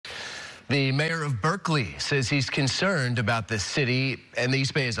The mayor of Berkeley says he's concerned about the city and the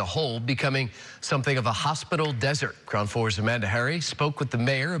East Bay as a whole becoming something of a hospital desert. Crown 4's Amanda Harry spoke with the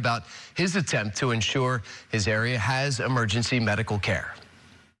mayor about his attempt to ensure his area has emergency medical care.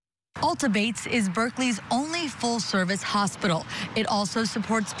 Alta Bates is Berkeley's only full-service hospital. It also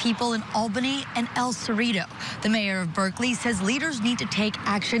supports people in Albany and El Cerrito. The mayor of Berkeley says leaders need to take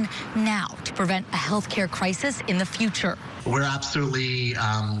action now to prevent a healthcare crisis in the future. We're absolutely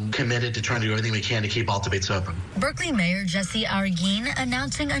committed to trying to do everything we can to keep Alta Bates open. Berkeley Mayor Jesse Arreguín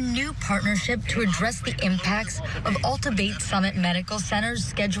announcing a new partnership to address the impacts of Alta Bates Summit Medical Center's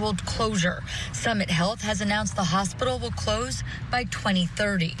scheduled closure. Summit Health has announced the hospital will close by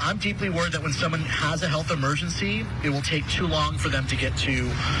 2030. I'm deeply worried that when someone has a health emergency, it will take too long for them to get to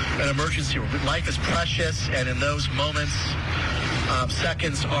an emergency room. Life is precious, and in those moments,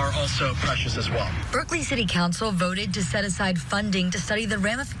 seconds are also precious as well. Berkeley City Council voted to set aside funding to study the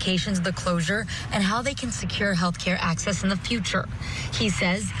ramifications of the closure and how they can secure healthcare access in the future. He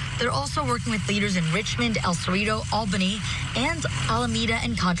says they're also working with leaders in Richmond, El Cerrito, Albany, and Alameda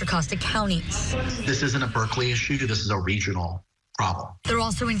and Contra Costa counties. This isn't a Berkeley issue. This is a regional problem. They're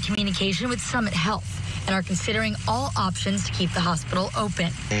also in communication with Summit Health and are considering all options to keep the hospital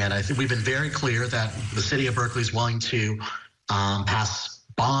open. And I think we've been very clear that the city of Berkeley is willing to pass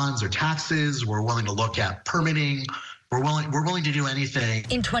bonds or taxes. We're willing to look at permitting. We're willing to do anything.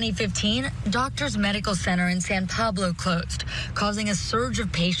 In 2015, Doctors Medical Center in San Pablo closed, causing a surge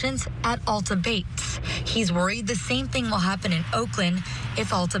of patients at Alta Bates. He's worried the same thing will happen in Oakland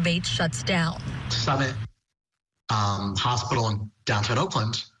if Alta Bates shuts down. Summit Hospital in downtown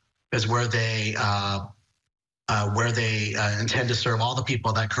Oakland is where they intend to serve all the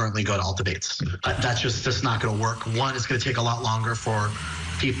people that currently go to Alta Bates. That's just not going to work. One, it's going to take a lot longer for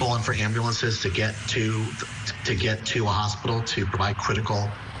people and for ambulances to get to a hospital to provide critical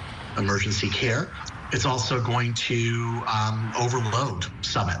emergency care. It's also going to overload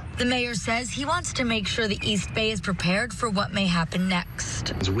Summit. The mayor says he wants to make sure the East Bay is prepared for what may happen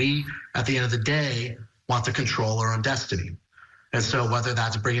next. We, at the end of the day, want to control our own destiny. And so whether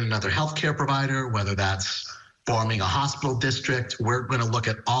that's bringing another healthcare provider, whether that's forming a hospital district, we're going to look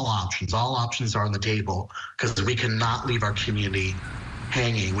at all options. All options are on the table because we cannot leave our community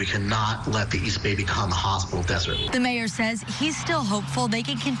hanging. We cannot let the East Bay become a hospital desert. The mayor says he's still hopeful they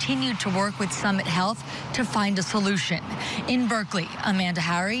can continue to work with Summit Health to find a solution. In Berkeley, Amanda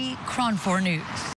Harry, Crown 4 News.